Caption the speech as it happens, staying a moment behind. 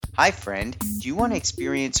Hi, friend. Do you want to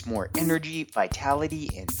experience more energy,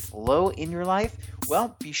 vitality, and flow in your life?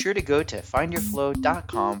 Well, be sure to go to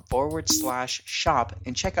findyourflow.com/shop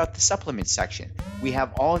and check out the supplements section. We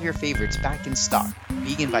have all of your favorites back in stock.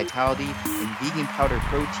 Vegan Vitality and Vegan Powder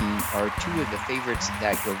Protein are two of the favorites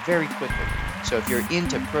that go very quickly. So if you're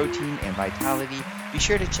into protein and vitality, be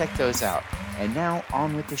sure to check those out. And now,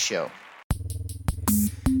 on with the show.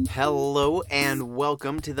 Hello and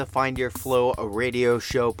welcome to the Find Your Flow radio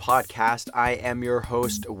show podcast. I am your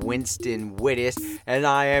host, Winston Widdes, and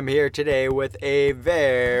I am here today with a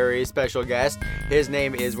very special guest. His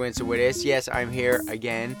name is Winston Widdes. Yes, I'm here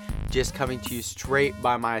again, just coming to you straight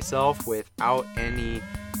by myself without any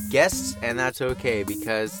guests, and that's okay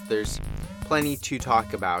because there's plenty to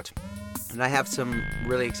talk about. And I have some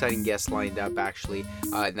really exciting guests lined up, actually,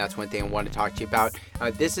 and that's one thing I want to talk to you about.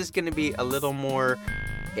 This is going to be a little more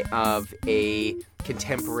of a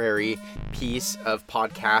contemporary piece of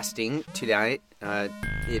podcasting tonight.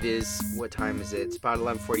 It is, what time is it? It's about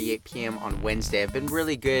 11:48 p.m. on Wednesday. I've been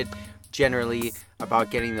really good generally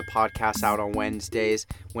about getting the podcast out on Wednesdays.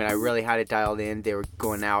 When I really had it dialed in, they were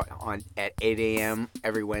going out at 8 a.m.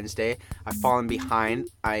 every Wednesday. I've fallen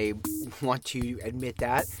behind. I want to admit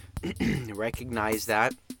that, recognize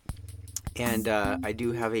that. And I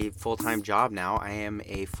do have a full-time job now. I am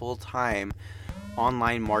a full-time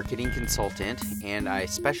online marketing consultant, and I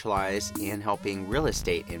specialize in helping real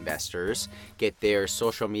estate investors get their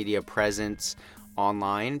social media presence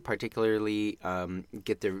online, particularly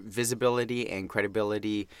get their visibility and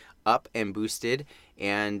credibility up and boosted.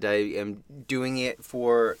 And I am doing it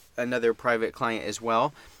for another private client as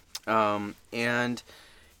well. And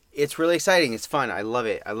it's really exciting. It's fun. I love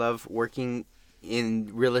it. I love working in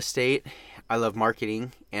real estate. I love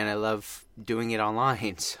marketing, and I love doing it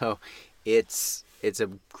online. So it's a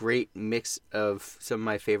great mix of some of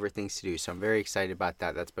my favorite things to do. So I'm very excited about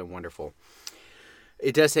that. That's been wonderful.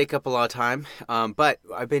 It does take up a lot of time, but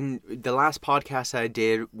the last podcast I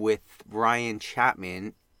did with Ryan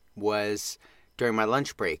Chapman was during my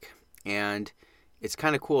lunch break, and it's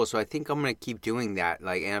kind of cool. So I think I'm going to keep doing that.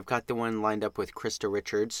 And I've got the one lined up with Krista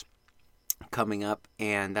Richards coming up,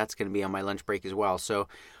 and that's going to be on my lunch break as well. So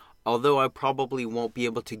although I probably won't be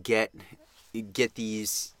able to get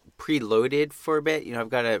these preloaded for a bit,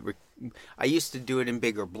 I used to do it in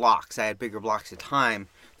bigger blocks. I had bigger blocks of time,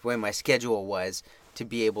 the way my schedule was, to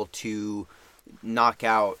be able to knock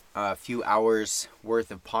out a few hours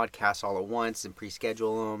worth of podcasts all at once and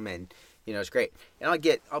pre-schedule them, and it's great. And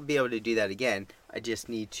I'll be able to do that again. I just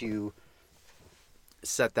need to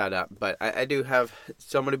set that up. But I do have,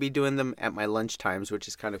 so I'm going to be doing them at my lunch times, which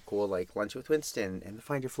is kind of cool, like Lunch with Winston and the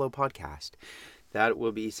Find Your Flow podcast. That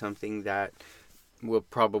will be something that will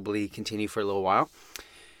probably continue for a little while.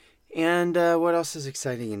 And what else is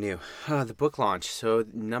exciting and new? The book launch. So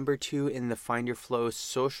number 2 in the Find Your Flow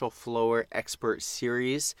Social Flower Expert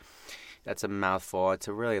Series. That's a mouthful. It's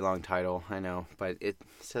a really long title, I know, but it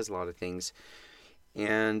says a lot of things.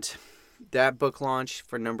 And that book launch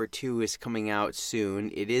for number 2 is coming out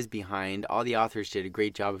soon. It is behind. All the authors did a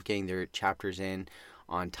great job of getting their chapters in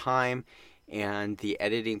on time. And the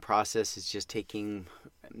editing process is just taking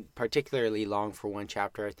particularly long for one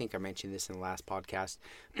chapter. I think I mentioned this in the last podcast.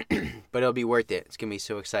 But it'll be worth it. It's going to be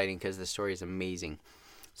so exciting because the story is amazing.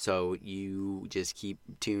 So you just keep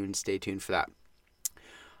tuned. Stay tuned for that.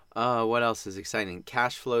 What else is exciting?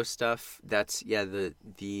 Cash flow stuff. The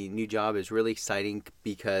new job is really exciting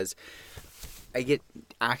because I get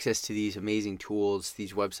access to these amazing tools,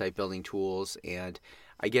 these website building tools, and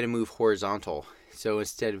I get to move horizontal. So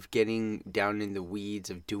instead of getting down in the weeds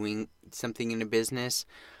of doing something in a business,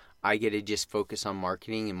 I get to just focus on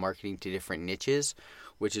marketing and marketing to different niches,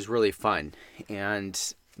 which is really fun,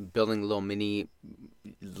 and building little mini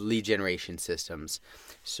lead generation systems.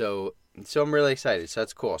 So I'm really excited. So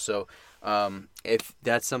that's cool. So if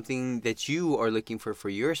that's something that you are looking for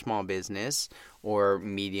your small business or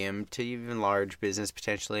medium to even large business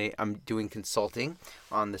potentially, I'm doing consulting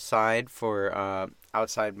on the side for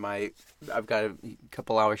outside I've got a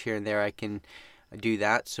couple hours here and there I can do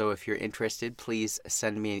that. So if you're interested, please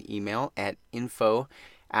send me an email at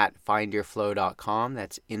info@findyourflow.com.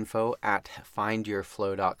 That's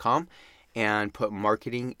info@findyourflow.com, and put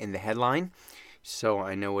marketing in the headline so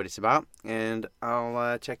I know what it's about, and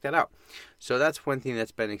I'll check that out. So that's one thing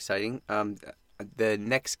that's been exciting. The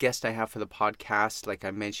next guest I have for the podcast, like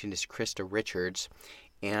I mentioned, is Krista Richards,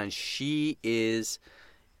 and she is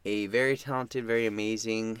a very talented, very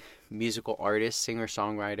amazing musical artist,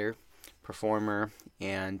 singer-songwriter, performer,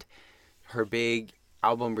 and her big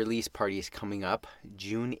album release party is coming up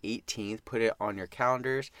June 18th. Put it on your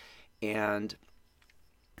calendars, and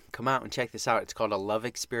come out and check this out. It's called A Love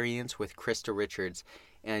Experience with Krista Richards.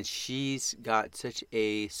 And she's got such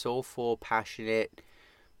a soulful, passionate,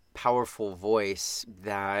 powerful voice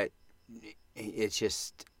that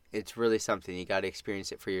it's really something. You got to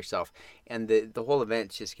experience it for yourself. And the whole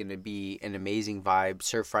event's just going to be an amazing vibe.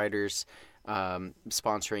 Surf Riders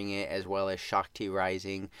sponsoring it, as well as Shakti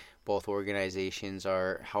Rising. Both organizations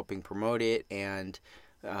are helping promote it and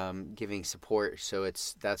giving support. So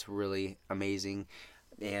that's really amazing.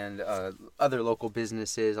 And other local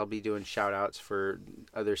businesses, I'll be doing shout outs for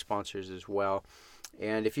other sponsors as well.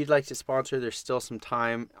 And if you'd like to sponsor, there's still some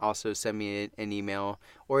time. Also send me an email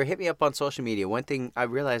or hit me up on social media. One thing I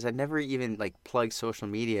realized, I never even plug social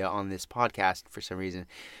media on this podcast for some reason.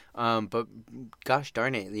 But gosh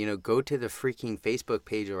darn it, go to the freaking Facebook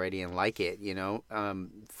page already and like it,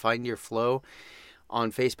 Find Your Flow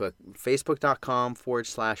on Facebook,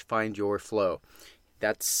 facebook.com/Find Your Flow.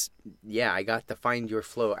 I got the Find Your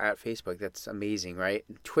Flow at Facebook. That's amazing, right?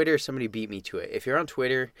 Twitter, somebody beat me to it. If you're on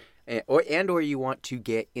Twitter or you want to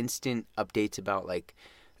get instant updates about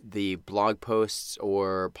the blog posts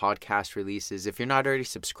or podcast releases, if you're not already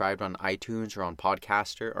subscribed on iTunes or on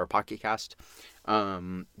Podcaster or Pocket Cast,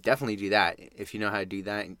 definitely do that. If you know how to do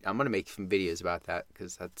that, I'm going to make some videos about that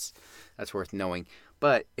because that's worth knowing.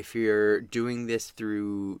 But if you're doing this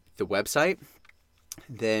through the website,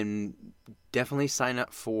 then definitely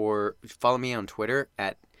follow me on Twitter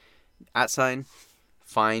at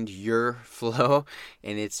Find Your Flow,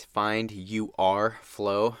 and it's Find You Are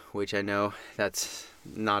Flow, which I know that's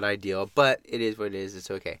not ideal, but it is what it is.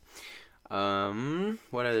 It's okay.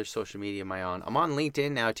 What other social media am I on? I'm on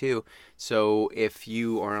LinkedIn now too. So if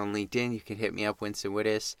you are on LinkedIn, you can hit me up, Winston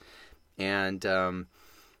Widdes, and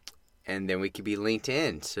then we could be linked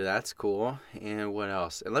in. So that's cool. And what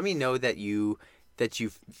else? And let me know that you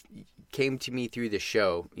came to me through the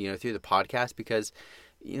show, through the podcast, because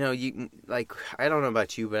you I don't know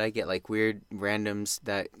about you, but I get weird randoms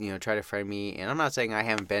that try to friend me, and I'm not saying I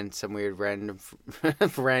haven't been some weird random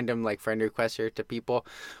friend requester to people,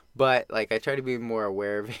 but I try to be more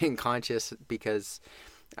aware of it and conscious, because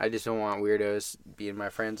I just don't want weirdos being my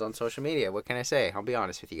friends on social media. What can I say? I'll be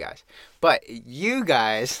honest with you guys. But you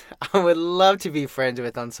guys, I would love to be friends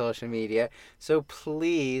with on social media, so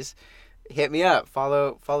please hit me up,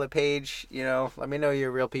 follow the page, let me know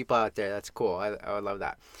you're real people out there. That's cool. I would love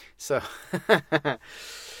that. So,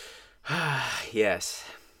 yes,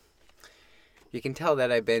 you can tell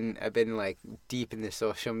that I've been deep in the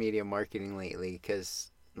social media marketing lately,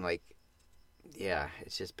 because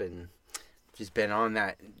it's just been on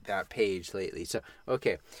that page lately. So,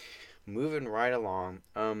 okay, moving right along.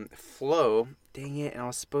 Flow, dang it, I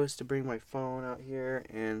was supposed to bring my phone out here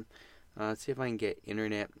and let's see if I can get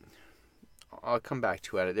internet. I'll come back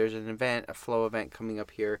to it. There's a Flow event coming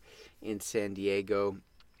up here in San Diego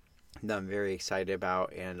that I'm very excited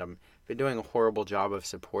about, and I've been doing a horrible job of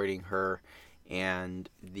supporting her and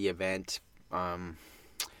the event. So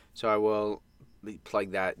I will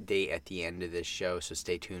plug that date at the end of this show, so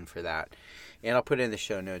stay tuned for that. And I'll put it in the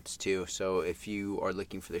show notes too. So if you are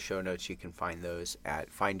looking for the show notes, you can find those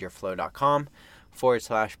at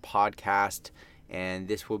findyourflow.com/podcast. And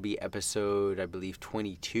this will be episode, I believe,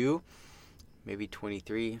 22. Maybe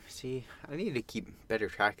 23. See, I need to keep better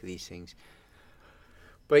track of these things.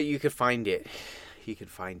 But you could find it.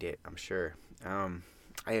 I'm sure. I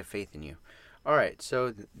have faith in you. All right,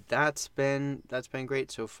 so that's been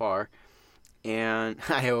great so far, and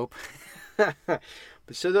I hope.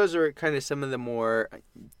 So those are kind of some of the more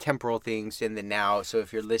temporal things in the now. So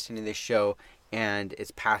if you're listening to this show and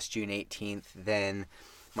it's past June 18th, then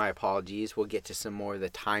my apologies. We'll get to some more of the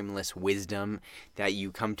timeless wisdom that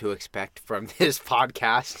you come to expect from this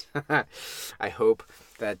podcast. I hope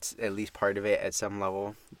that's at least part of it at some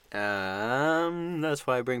level. That's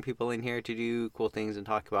why I bring people in here to do cool things and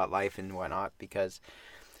talk about life and whatnot, because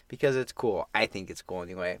it's cool. I think it's cool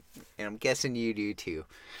anyway, and I'm guessing you do too.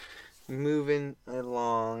 Moving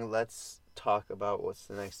along, let's talk about what's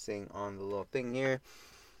the next thing on the little thing here.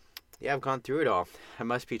 Yeah, I've gone through it all. I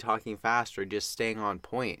must be talking fast or just staying on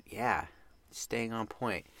point. Yeah, staying on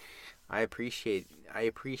point. I appreciate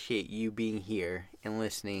you being here and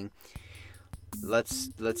listening. Let's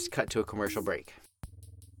cut to a commercial break.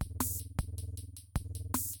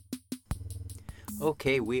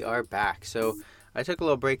 Okay, we are back. So I took a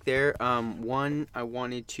little break there. One, I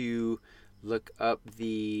wanted to look up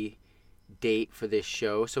the date for this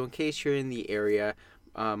show. So in case you're in the area,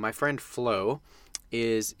 my friend Flo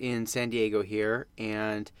is in San Diego here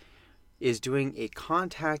and is doing a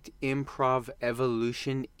contact improv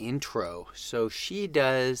evolution intro. So she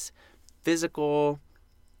does physical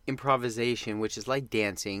improvisation, which is like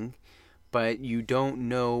dancing, but you don't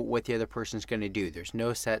know what the other person's going to do. There's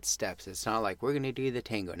no set steps. It's not like we're going to do the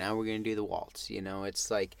tango, now we're going to do the waltz.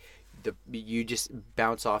 It's like you just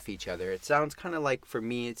bounce off each other. It sounds kind of like, for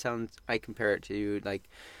me, I compare it to, like,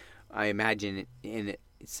 I imagine in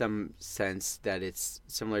some sense that it's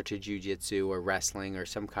similar to jiu-jitsu or wrestling or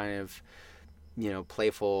some kind of,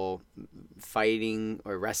 playful fighting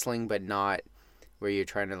or wrestling, but not where you're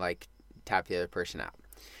trying to, like, tap the other person out.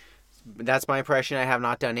 That's my impression. I have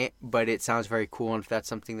not done it, but it sounds very cool. And if that's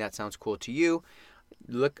something that sounds cool to you,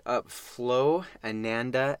 look up Flo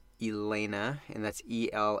Ananda Elena, and that's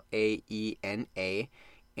Elaena,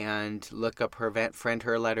 and look up her event, friend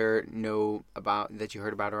her, let her know about that you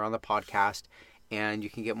heard about her on the podcast, and you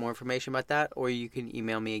can get more information about that, or you can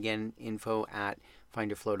email me again,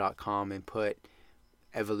 info@findyourflow.com, and put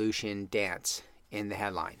Evolution Dance in the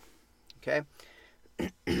headline. Okay?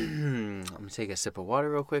 I'm going to take a sip of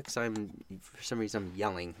water real quick, because for some reason I'm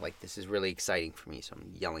yelling. Like, this is really exciting for me, so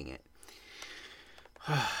I'm yelling it.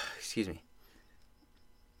 Excuse me.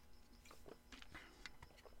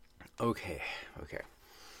 Okay.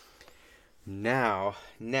 Now,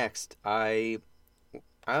 next, I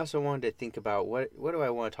also wanted to think about what do I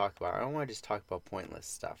want to talk about. I don't want to just talk about pointless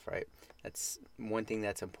stuff, right? That's one thing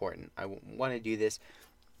that's important. I want to do this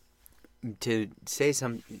to say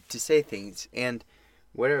things, and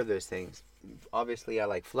what are those things? Obviously, I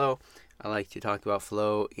like flow. I like to talk about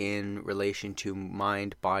flow in relation to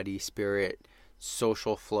mind, body, spirit,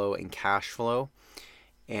 social flow, and cash flow.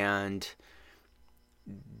 And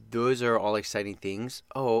those are all exciting things.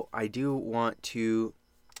 Oh, I do want to...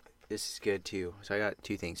 This is good too. So I got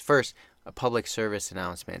two things. First, a public service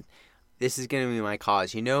announcement. This is going to be my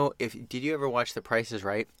cause. Did you ever watch The Price is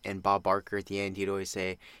Right? And Bob Barker at the end, he'd always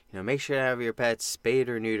say, make sure to have your pets spayed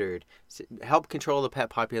or neutered. Help control the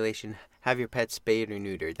pet population. Have your pets spayed or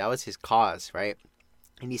neutered. That was his cause, right?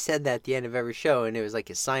 And he said that at the end of every show, and it was like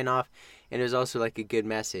his sign-off, and it was also like a good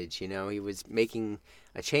message. He was making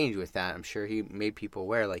a change with that. I'm sure he made people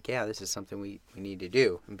aware, like, yeah, this is something we need to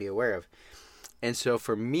do and be aware of. And so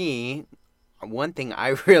for me, one thing I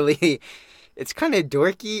really... It's kind of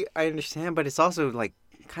dorky, I understand, but it's also like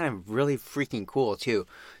kind of really freaking cool too.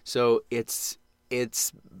 So it's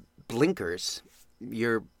blinkers,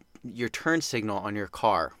 your turn signal on your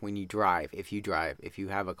car when you drive. If you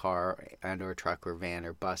have a car and or a truck or van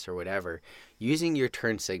or bus or whatever, using your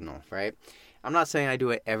turn signal, right? I'm not saying I do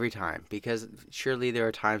it every time, because surely there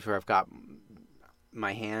are times where I've got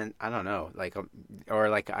my hand, I don't know,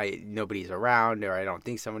 nobody's around, or I don't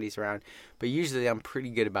think somebody's around, but usually I'm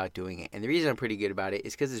pretty good about doing it. And the reason I'm pretty good about it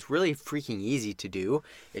is because it's really freaking easy to do.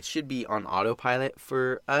 It should be on autopilot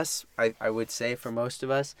for us, I would say, for most of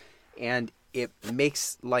us, and it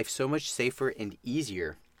makes life so much safer and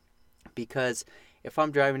easier, because if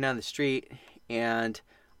I'm driving down the street and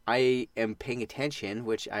I am paying attention,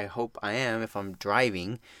 which I hope I am if I'm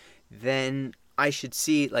driving, then I should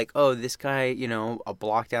see, like, oh, this guy, a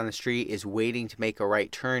block down the street is waiting to make a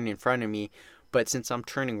right turn in front of me. But since I'm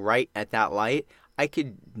turning right at that light, I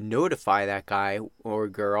could notify that guy or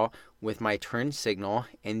girl with my turn signal,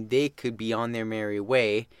 and they could be on their merry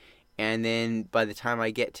way. And then by the time I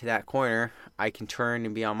get to that corner, I can turn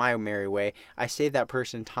and be on my merry way. I saved that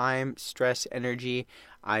person time, stress, energy.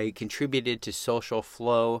 I contributed to social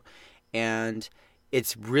flow, and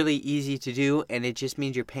it's really easy to do, and it just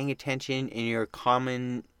means you're paying attention and you're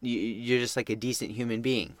just like a decent human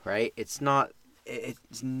being, right? It's not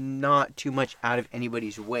too much out of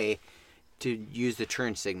anybody's way to use the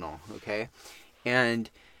turn signal, okay? And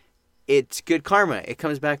it's good karma. It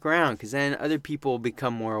comes back around, because then other people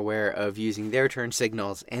become more aware of using their turn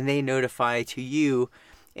signals, and they notify to you,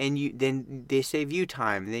 and then they save you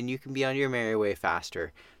time, and then you can be on your merry way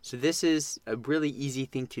faster. So this is a really easy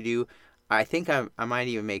thing to do. I think I might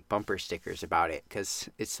even make bumper stickers about it, because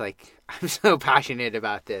it's like, I'm so passionate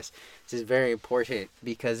about this. This is very important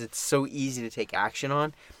because it's so easy to take action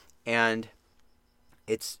on, and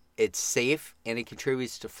it's safe, and it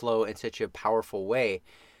contributes to flow in such a powerful way,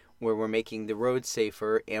 where we're making the road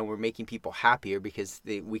safer and we're making people happier, because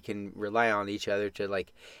we can rely on each other to,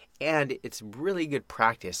 like, and it's really good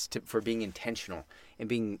practice for being intentional and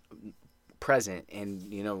being present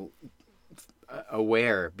and,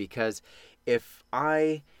 aware. Because if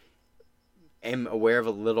I am aware of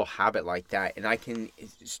a little habit like that, and I can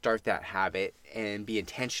start that habit and be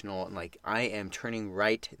intentional, and like, I am turning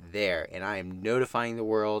right there, and I am notifying the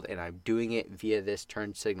world, and I'm doing it via this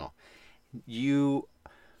turn signal, you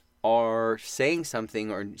are saying something,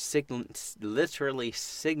 or literally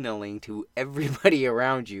signaling to everybody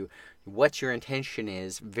around you what your intention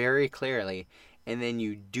is very clearly. And then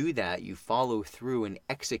you do that, you follow through and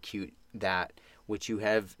execute that which you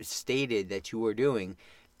have stated that you are doing,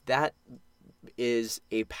 that is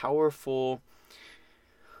a powerful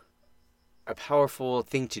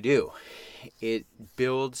thing to do. It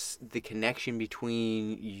builds the connection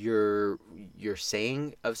between your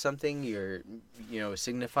saying of something, your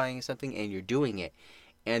signifying something, and you're doing it.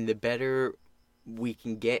 And the better we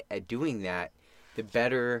can get at doing that,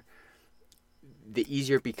 the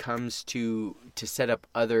easier it becomes to set up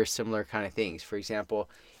other similar kind of things. For example,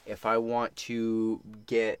 if I want to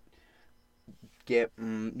get good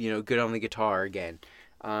on the guitar again,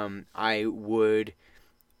 I would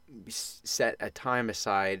set a time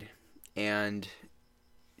aside and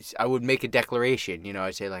I would make a declaration.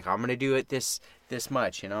 I'd say, like, I'm going to do it this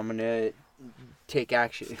much, and I'm going to take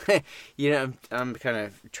action. I'm kind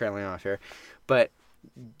of trailing off here, but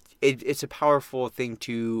it's a powerful thing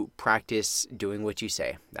to practice doing what you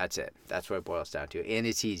say. That's it. That's what it boils down to. And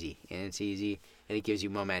it's easy. And it gives you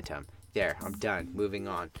momentum. There, I'm done. Moving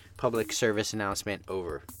on. Public service announcement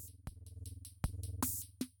over.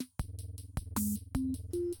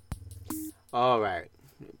 All right.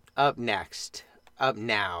 Up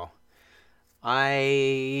now,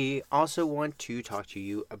 I also want to talk to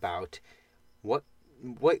you about what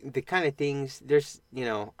the kind of things,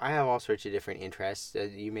 I have all sorts of different interests.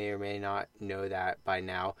 You may or may not know that by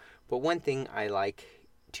now. But one thing I like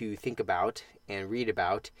to think about and read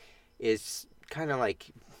about is kind of like,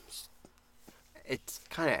 it's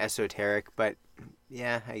kind of esoteric, but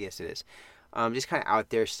yeah, I guess it is. Just kind of out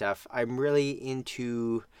there stuff. I'm really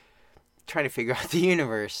into trying to figure out the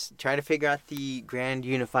universe, trying to figure out the grand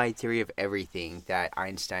unified theory of everything that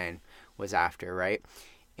Einstein was after, right?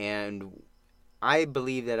 And I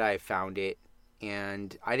believe that I found it,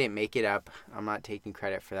 and I didn't make it up. I'm not taking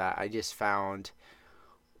credit for that. I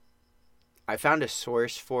found a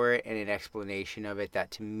source for it and an explanation of it that,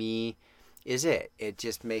 to me, is it. It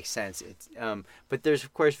just makes sense. It's but there's,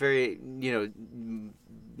 of course, very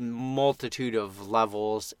multitude of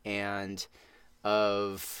levels and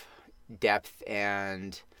of depth,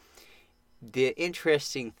 and one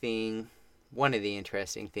of the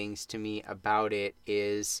interesting things to me about it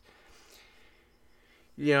is,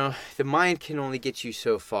 the mind can only get you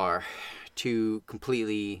so far to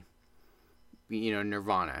completely,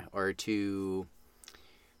 nirvana, or to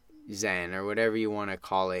Zen, or whatever you want to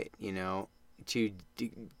call it, to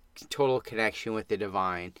total connection with the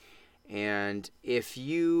divine. And if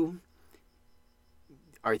you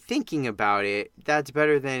are thinking about it, that's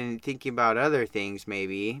better than thinking about other things,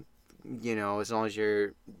 maybe, as long as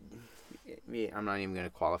I'm not even going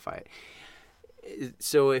to qualify it.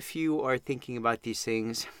 So if you are thinking about these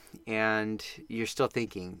things and you're still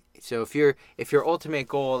thinking, so if your ultimate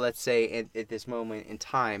goal, let's say at this moment in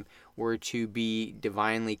time, were to be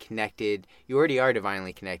divinely connected, you already are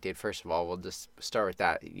divinely connected. First of all, we'll just start with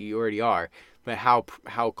that. You already are. But how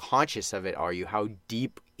conscious of it are you? How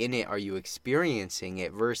deep in it are you experiencing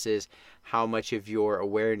it, versus how much of your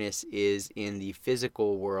awareness is in the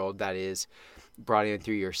physical world that is brought in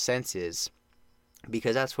through your senses?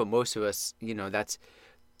 Because that's what most of us,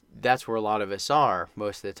 that's where a lot of us are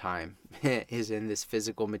most of the time, is in this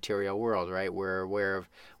physical material world, right? We're aware of,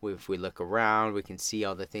 if we look around, we can see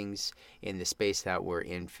all the things in the space that we're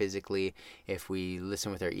in physically. If we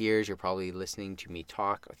listen with our ears, you're probably listening to me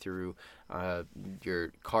talk through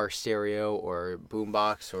your car stereo or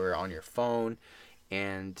boombox or on your phone.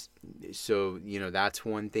 And so, that's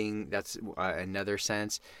one thing. That's another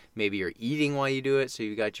sense. Maybe you're eating while you do it, so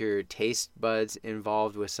you've got your taste buds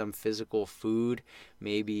involved with some physical food.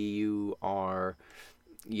 Maybe you are,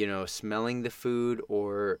 smelling the food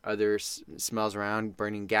or other smells around,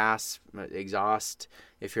 burning gas, exhaust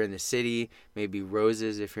if you're in the city. Maybe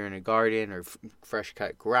roses if you're in a garden, or fresh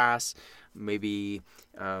cut grass. Maybe,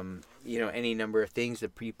 any number of things, the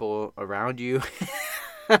people around you.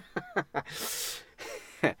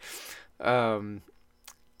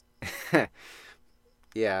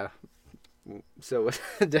 Yeah. So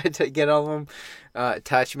to get all of them,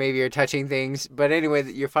 touch, maybe you're touching things, but anyway,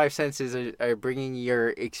 your five senses are bringing your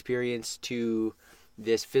experience to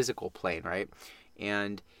this physical plane, right?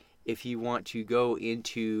 And if you want to go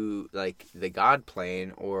into like the God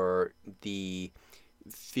plane, or the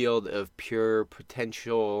field of pure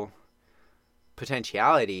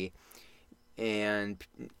potentiality, and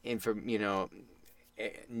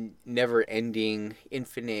never-ending,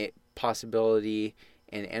 infinite possibility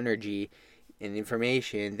and energy and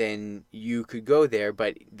information, then you could go there.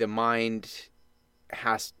 But the mind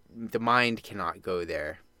cannot go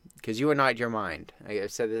there, because you are not your mind.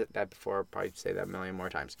 I've said that before. I'll probably say that a million more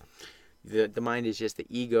times. The mind is just the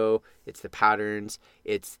ego. It's the patterns.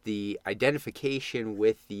 It's the identification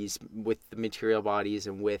with the material bodies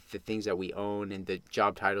and with the things that we own and the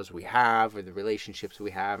job titles we have or the relationships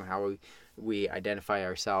we have and how we identify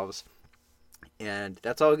ourselves. And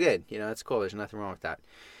that's all good. That's cool. There's nothing wrong with that.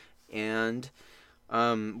 And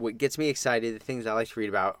what gets me excited, the things I like to read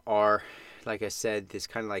about are, like I said, this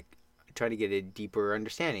kind of like trying to get a deeper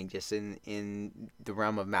understanding just in the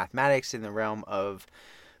realm of mathematics, in the realm of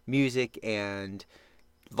music and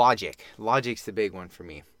logic. Logic's the big one for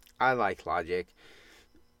me. I like logic.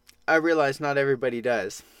 I realize not everybody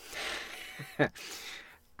does.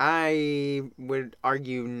 I would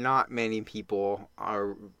argue not many people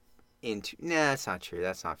are into... Nah, that's not true.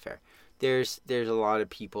 That's not fair. There's a lot of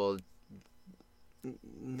people...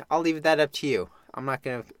 I'll leave that up to you. I'm not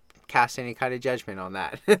going to cast any kind of judgment on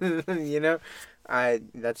that.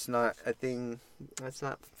 That's not a thing. That's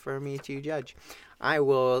not for me to judge. I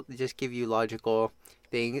will just give you logical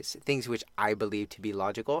things which I believe to be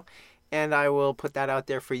logical, and I will put that out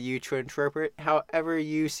there for you to interpret however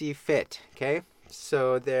you see fit. Okay?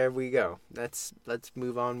 So there we go. Let's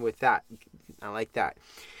move on with that. I like that.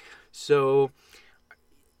 So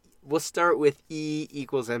we'll start with E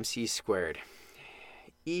equals mc squared.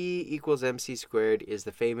 E equals mc squared is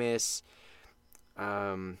the famous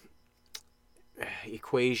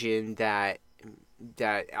equation that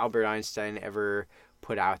Albert Einstein ever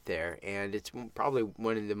put out there, and it's probably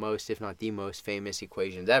one of the most, if not the most famous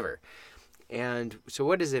equations ever. And so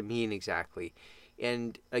what does it mean exactly?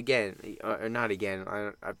 And again, or not again,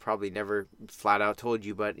 I probably never flat out told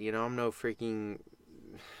you, but I'm no freaking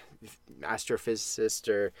astrophysicist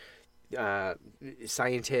or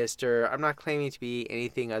scientist, or I'm not claiming to be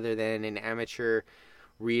anything other than an amateur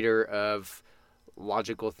reader of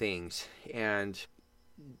logical things, and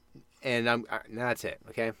that's it.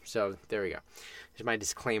 Okay, so there we go. Here's my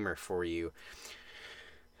disclaimer for you.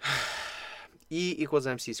 E equals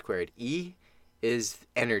mc squared. E is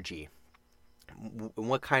energy.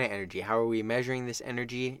 What kind of energy? How are we measuring this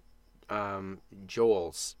energy?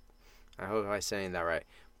 Joules. I hope I'm saying that right.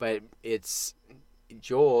 But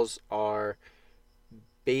joules are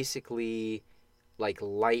basically like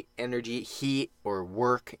light energy, heat or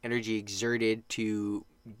work, energy exerted to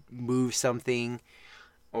move something,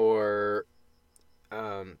 or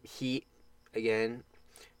heat again.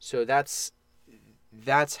 So that's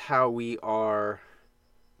how we are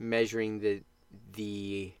measuring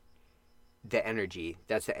the energy.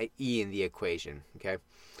 That's the E in the equation. Okay.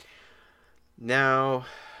 Now,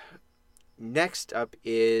 next up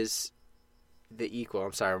is the equal.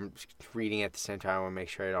 I'm sorry, I'm reading at the same time. I want to make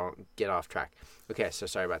sure I don't get off track. Okay, so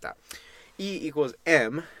sorry about that. E equals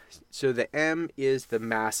m. So the m is the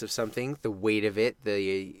mass of something, the weight of it,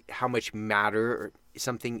 how much matter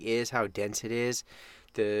something is, how dense it is,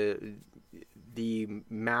 the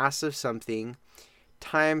mass of something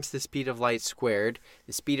times the speed of light squared.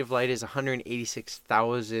 The speed of light is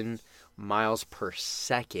 186,000 miles per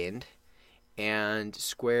second, and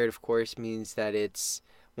squared, of course, means that it's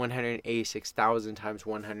 186,000 times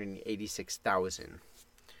 186,000.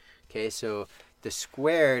 Okay, so the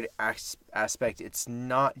squared aspect, it's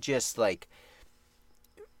not just like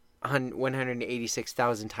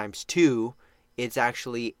 186,000 times 2. It's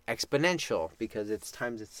actually exponential because it's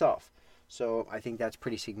times itself. So I think that's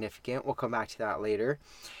pretty significant. We'll come back to that later.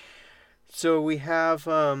 So we have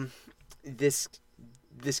this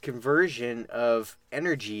conversion of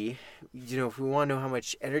energy. If we want to know how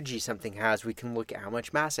much energy something has, we can look at how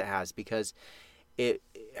much mass it has, because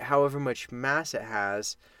however much mass it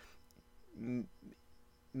has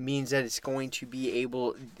means that it's going to be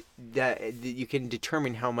able, that you can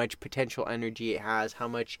determine how much potential energy it has, how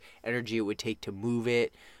much energy it would take to move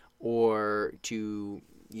it, or to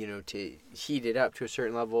heat it up to a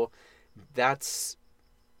certain level. That's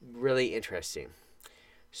really interesting.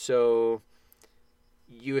 So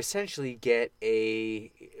you essentially get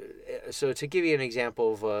so to give you an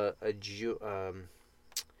example of a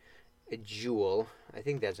joule, I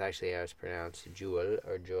think that's actually how it's pronounced, joule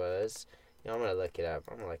or joules. I'm going to look it up.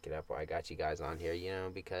 While I got you guys on here,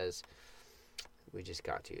 because we just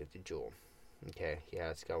got to the joule. Okay, yeah,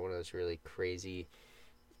 it's got one of those really crazy,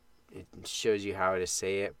 it shows you how to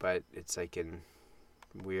say it, but it's like in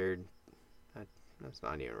weird, that's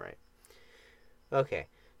not even right. Okay,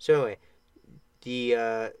 so anyway,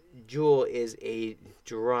 the joule is a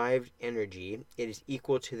derived energy. It is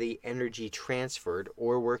equal to the energy transferred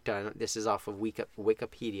or work done, this is off of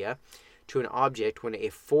Wikipedia, to an object when a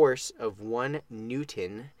force of 1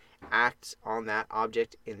 Newton acts on that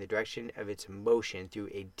object in the direction of its motion through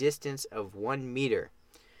a distance of 1 meter.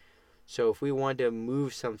 So if we want to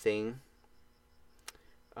move something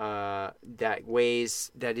that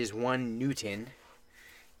is 1 Newton,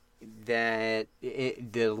 the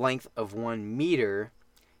length of 1 meter,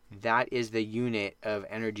 that is the unit of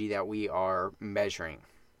energy that we are measuring.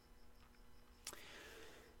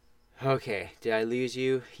 Okay, did I lose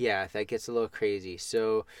you? Yeah, that gets a little crazy.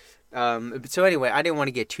 So anyway, I didn't want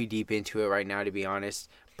to get too deep into it right now, to be honest.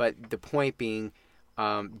 But the point being,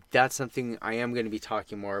 that's something I am going to be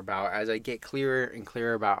talking more about as I get clearer and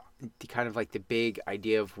clearer about the kind of like the big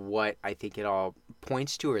idea of what I think it all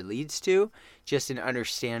points to or leads to. Just an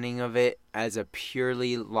understanding of it as a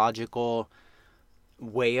purely logical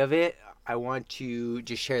way of it. I want to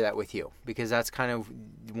just share that with you because that's kind of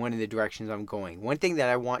one of the directions I'm going. One thing that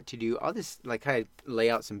I want to do, I'll just like kind of lay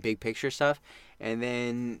out some big picture stuff, and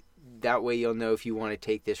then that way you'll know if you want to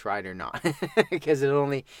take this ride or not, because it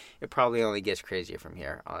probably only gets crazier from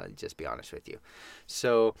here. I'll just be honest with you.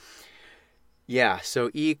 So yeah, so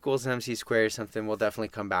E equals MC squared is something we'll definitely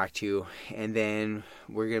come back to, and then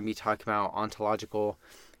we're going to be talking about ontological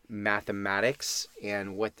mathematics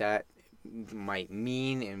and what that might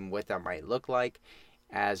mean and what that might look like,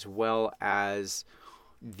 as well as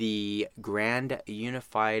the grand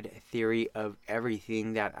unified theory of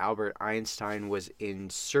everything that Albert Einstein was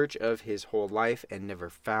in search of his whole life and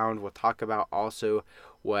never found. We'll talk about also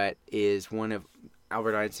what is one of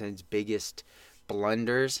Albert Einstein's biggest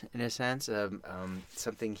blunders, in a sense, of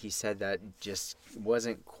something he said that just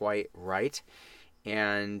wasn't quite right,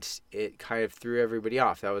 and it kind of threw everybody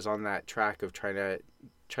off that was on that track of trying to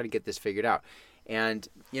get this figured out. And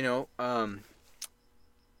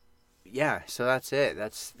yeah, so that's it.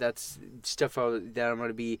 That's stuff that I'm going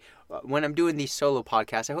to be when I'm doing these solo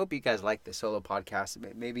podcasts. I hope you guys like the solo podcast.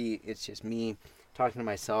 Maybe it's just me talking to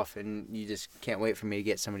myself and you just can't wait for me to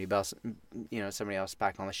get somebody else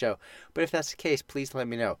back on the show. But if that's the case, please let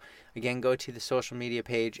me know. Again, go to the social media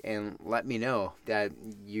page and let me know that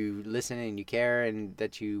you listen and you care and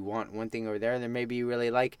that you want one thing over there. Then maybe you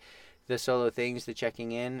really like the solo things, the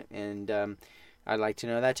checking in, and I'd like to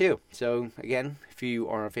know that too. So again, if you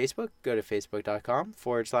are on Facebook, go to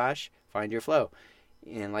facebook.com/findyourflow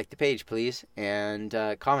and like the page, please, and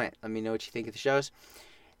comment. Let me know what you think of the shows.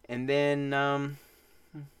 And then,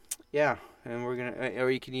 yeah, and we're gonna, or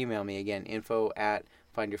you can email me again,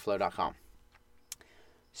 info@findyourflow.com.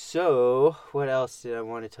 So, what else did I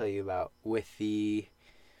want to tell you about with the?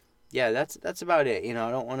 Yeah, that's about it. I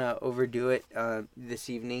don't want to overdo it this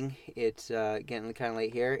evening. It's getting kind of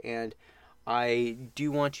late here, and I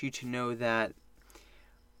do want you to know that.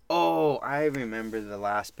 Oh, I remember the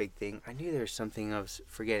last big thing. I knew there was something I was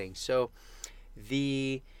forgetting. So,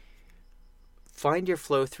 the Find Your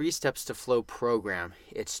Flow 3 Steps to Flow program.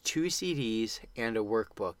 It's 2 CDs and a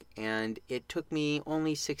workbook, and it took me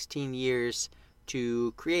only 16 years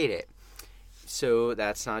to create it. So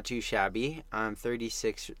that's not too shabby. I'm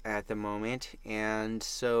 36 at the moment, and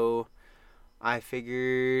so I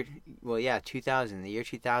figured, 2000. The year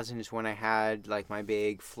 2000 is when I had like my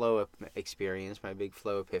big flow experience, my big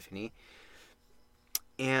flow epiphany,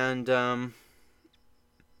 and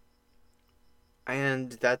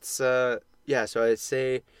that's so I'd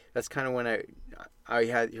say that's kind of when I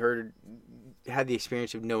had the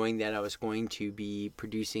experience of knowing that I was going to be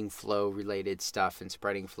producing flow related stuff and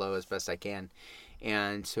spreading flow as best I can.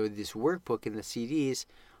 And so this workbook and the CDs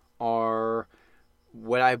are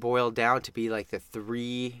what I boiled down to be like the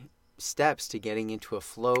 3 steps to getting into a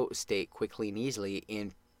flow state quickly and easily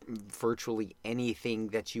in virtually anything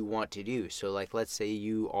that you want to do. So like, let's say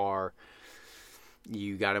you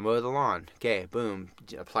got to mow the lawn. Okay, boom,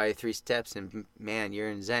 apply the 3 steps and man, you're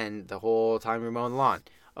in Zen the whole time you're mowing the lawn.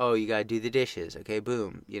 Oh, you got to do the dishes. Okay,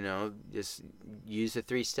 boom. Just use the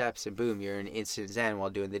 3 steps and boom, you're in instant Zen while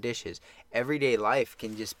doing the dishes. Everyday life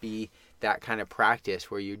can just be that kind of practice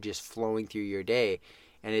where you're just flowing through your day.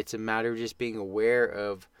 And it's a matter of just being aware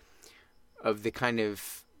of the kind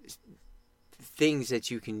of things that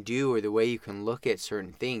you can do or the way you can look at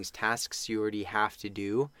certain things, tasks you already have to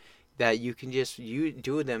do, that you can just you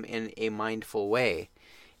do them in a mindful way,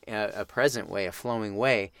 a present way, a flowing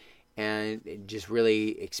way, and just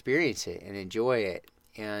really experience it and enjoy it.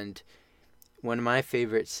 And one of my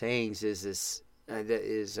favorite sayings is this: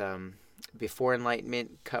 before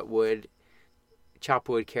enlightenment, chop wood,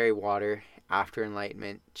 carry water. After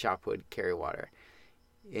enlightenment, chop wood, carry water.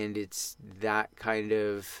 And it's that kind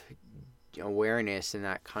of awareness and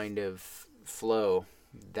that kind of flow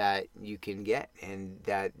that you can get, and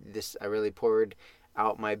that I really poured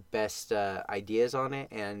out my best ideas on it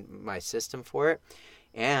and my system for it.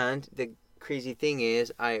 And the crazy thing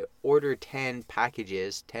is, I ordered 10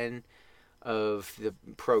 packages, 10 of the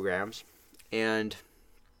programs, I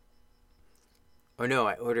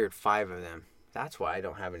ordered 5 of them. That's why I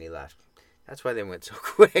don't have any left. That's why they went so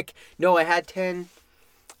quick. No, I had 10.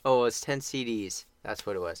 Oh, it's 10 CDs. That's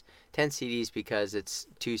what it was. 10 CDs because it's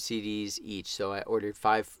 2 CDs each. So I ordered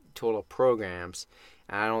 5 total programs.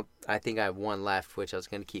 And I think I have 1 left, which I was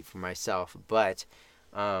going to keep for myself. But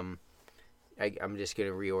I'm just going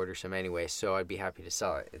to reorder some anyway. So I'd be happy to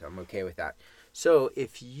sell it. I'm okay with that. So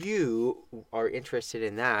if you are interested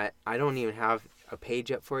in that, I don't even have a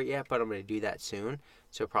page up for it yet, but I'm going to do that soon.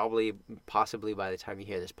 So possibly by the time you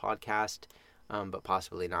hear this podcast, but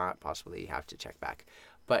possibly not. Possibly you have to check back.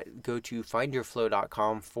 But go to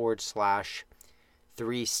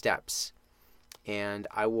findyourflow.com/3 steps. And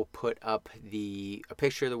I will put up a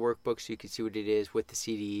picture of the workbook so you can see what it is with the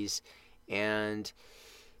CDs. And,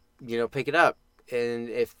 pick it up. And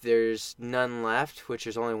if there's none left, which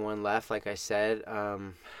there's only 1 left, like I said,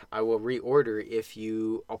 I will reorder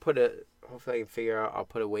hopefully I can figure out, I'll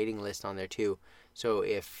put a waiting list on there too. So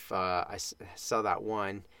if I sell that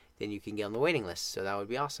one, then you can get on the waiting list. So that would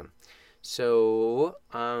be awesome. So,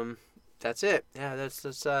 that's it. Yeah, let's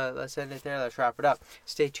end it there. Let's wrap it up.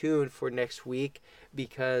 Stay tuned for next week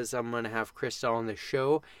because I'm going to have Krista on the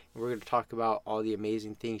show. And we're going to talk about all the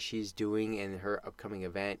amazing things she's doing in her upcoming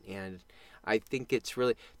event. And I think it's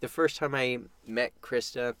really, the first time I met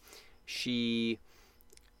Krista, she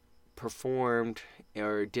performed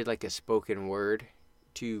or did like a spoken word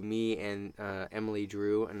to me and Emily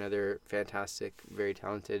Drew, another fantastic, very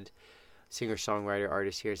talented singer-songwriter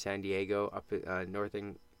artist here in San Diego, up at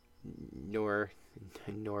Northern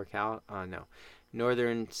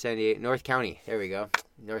San Diego, North County. There we go,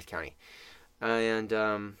 North County. And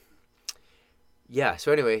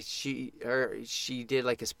so anyway, she did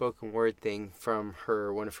like a spoken word thing from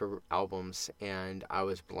one of her albums, and I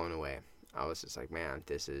was blown away. I was just like, man,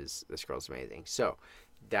 this girl's amazing. So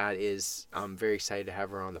I'm very excited to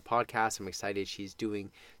have her on the podcast. I'm excited she's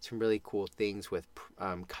doing some really cool things with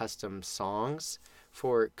custom songs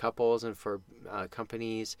for couples and for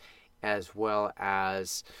companies, as well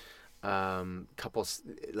as couples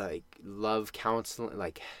like love counseling,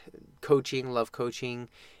 like love coaching,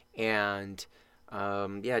 and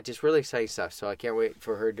just really exciting stuff. So I can't wait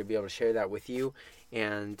for her to be able to share that with you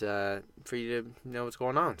and for you to know what's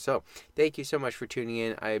going on. So thank you so much for tuning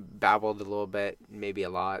in. I babbled a little bit, maybe a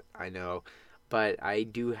lot, I know, but I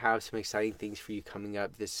do have some exciting things for you coming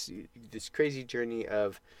up. This crazy journey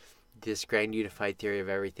of this grand unified theory of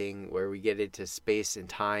everything, where we get into space and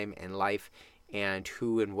time and life and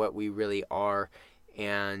who and what we really are.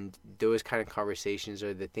 And those kind of conversations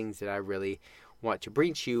are the things that I really want to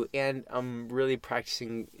bring to you, and I'm really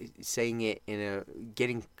practicing saying it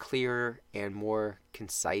getting clearer and more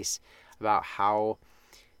concise about how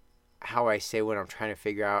I say what I'm trying to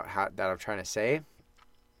figure out that I'm trying to say,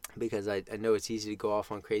 because I know it's easy to go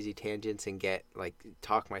off on crazy tangents and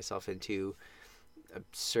talk myself into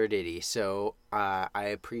absurdity. So I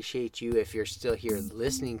appreciate you. If you're still here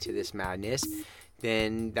listening to this madness,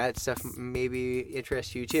 then that stuff maybe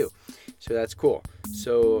interests you too. So that's cool.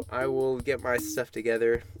 So I will get my stuff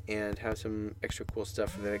together and have some extra cool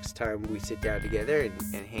stuff for the next time we sit down together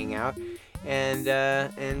and hang out. And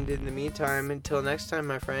in the meantime, until next time,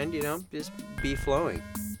 my friend, just be flowing.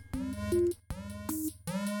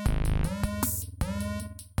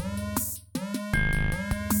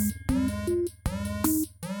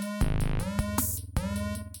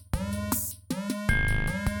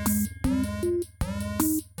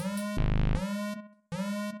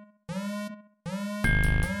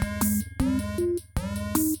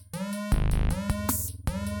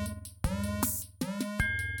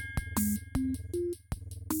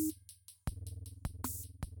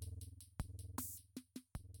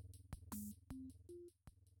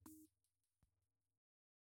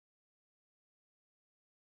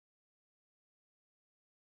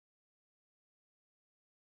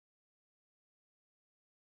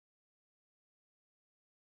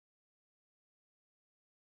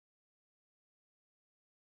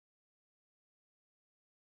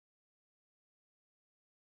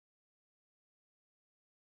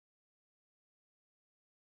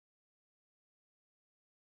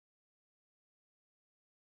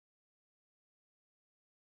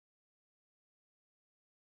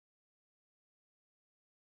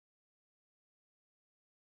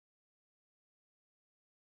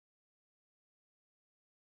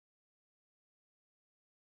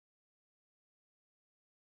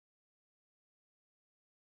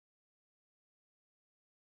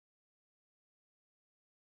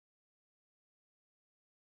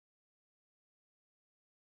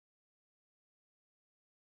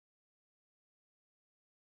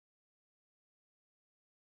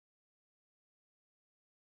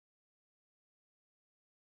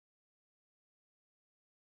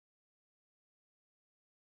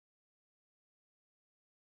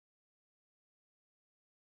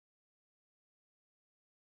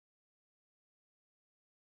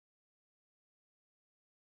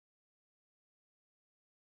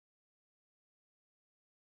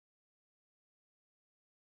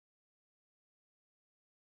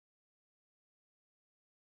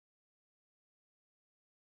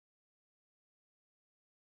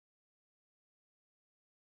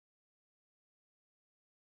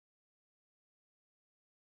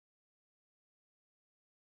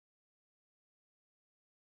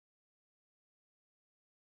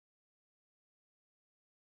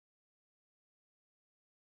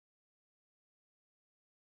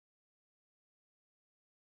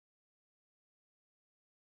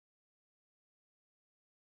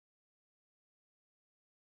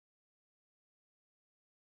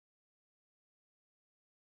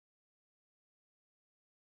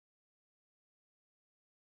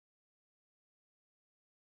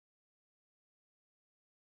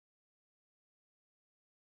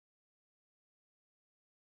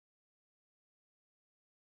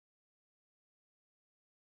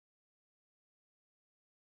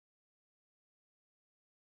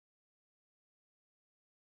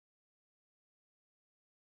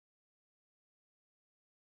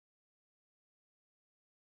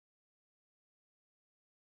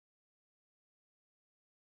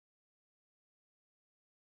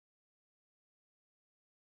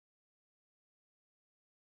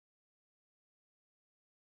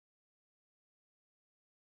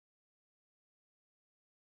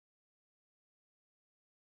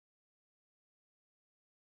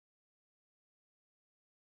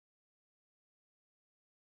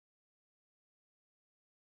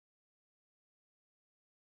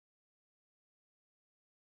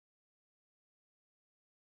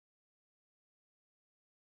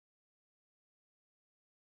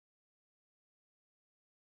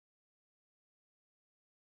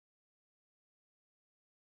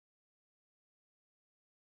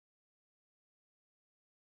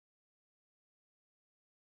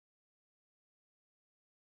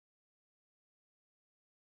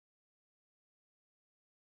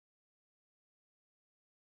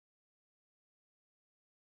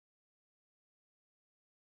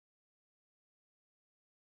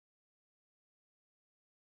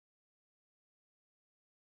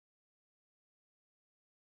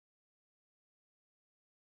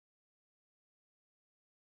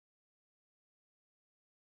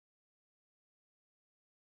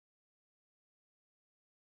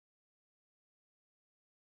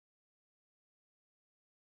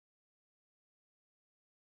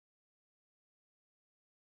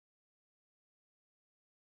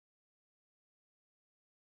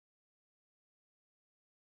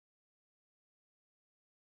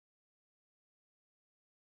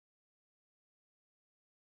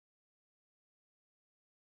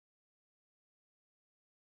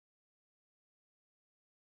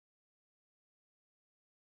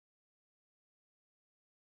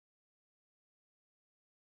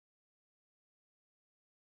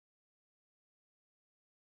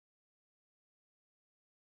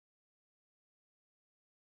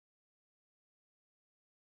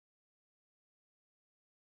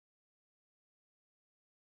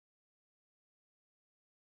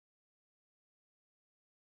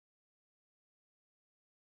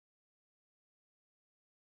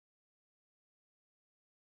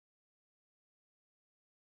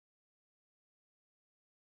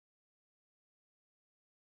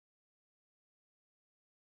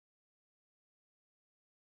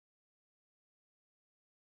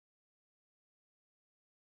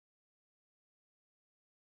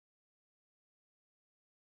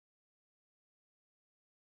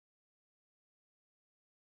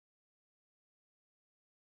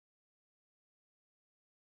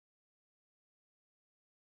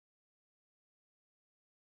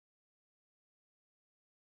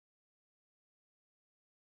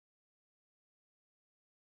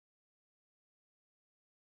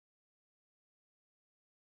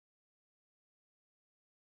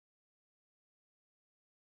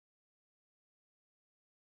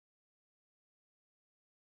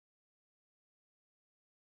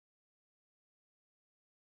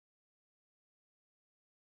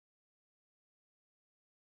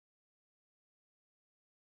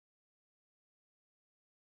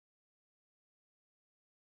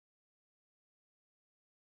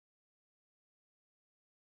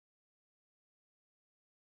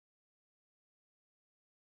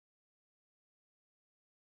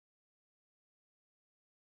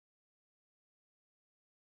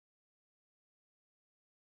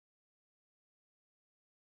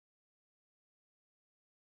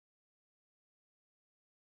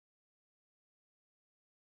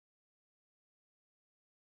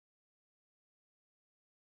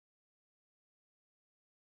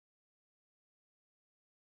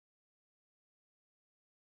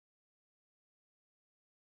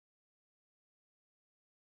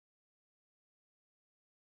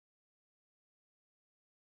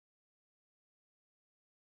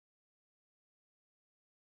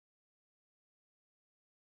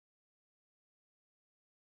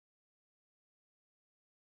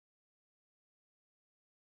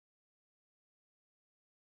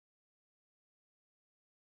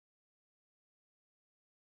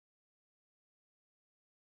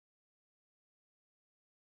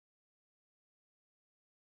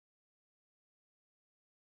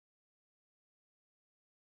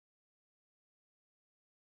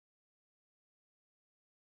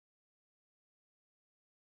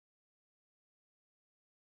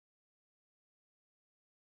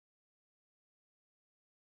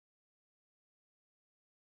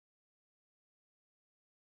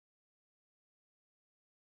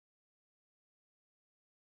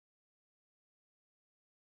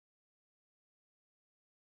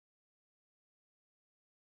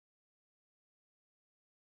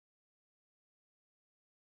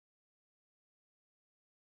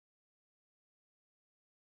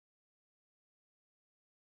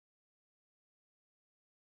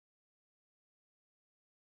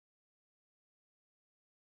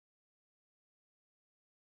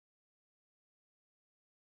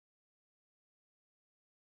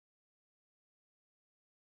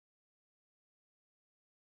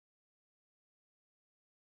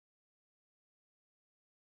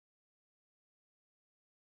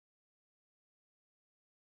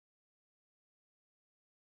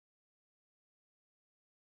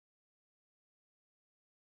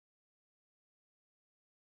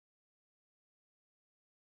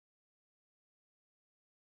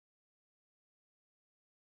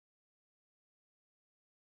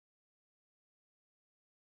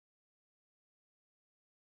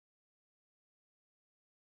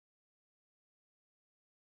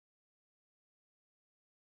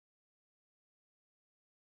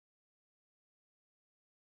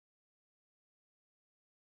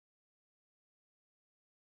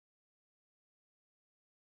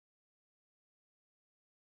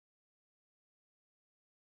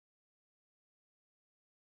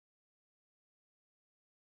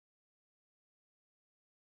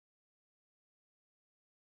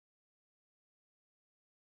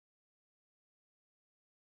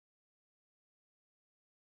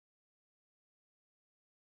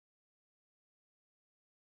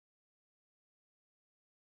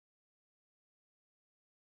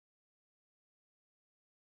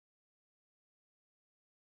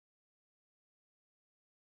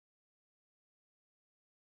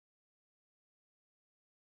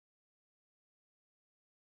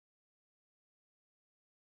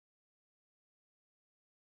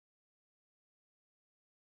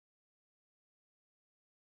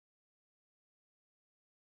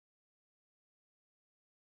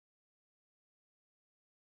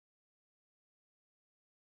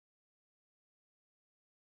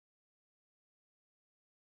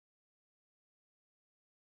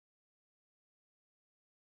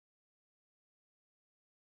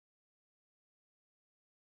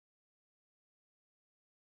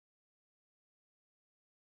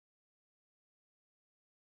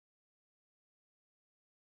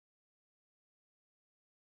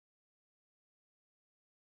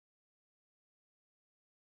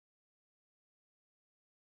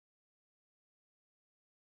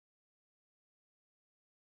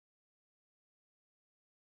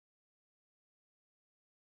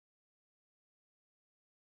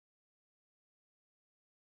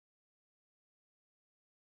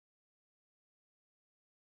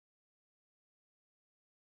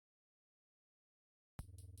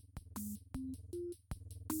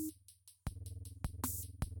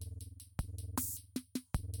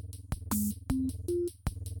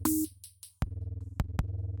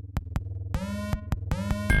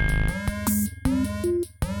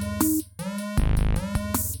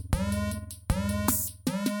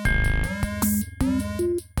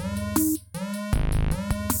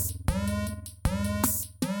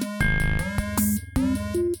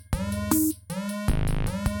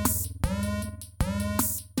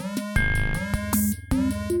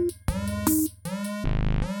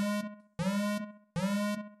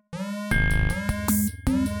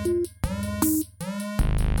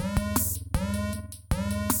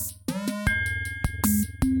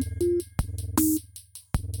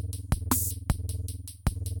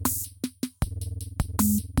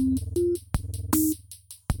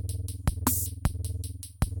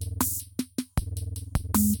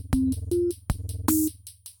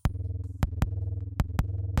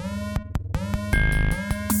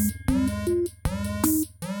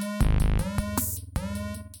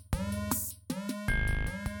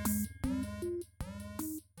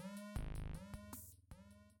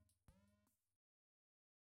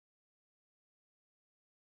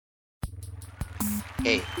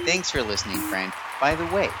 Hey, thanks for listening, friend. By the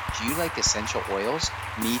way, do you like essential oils?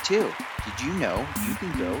 Me too. Did you know you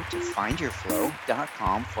can go to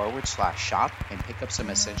findyourflow.com/shop and pick up some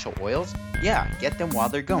essential oils? Yeah, get them while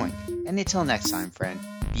they're going. And until next time, friend,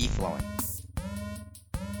 be flowing.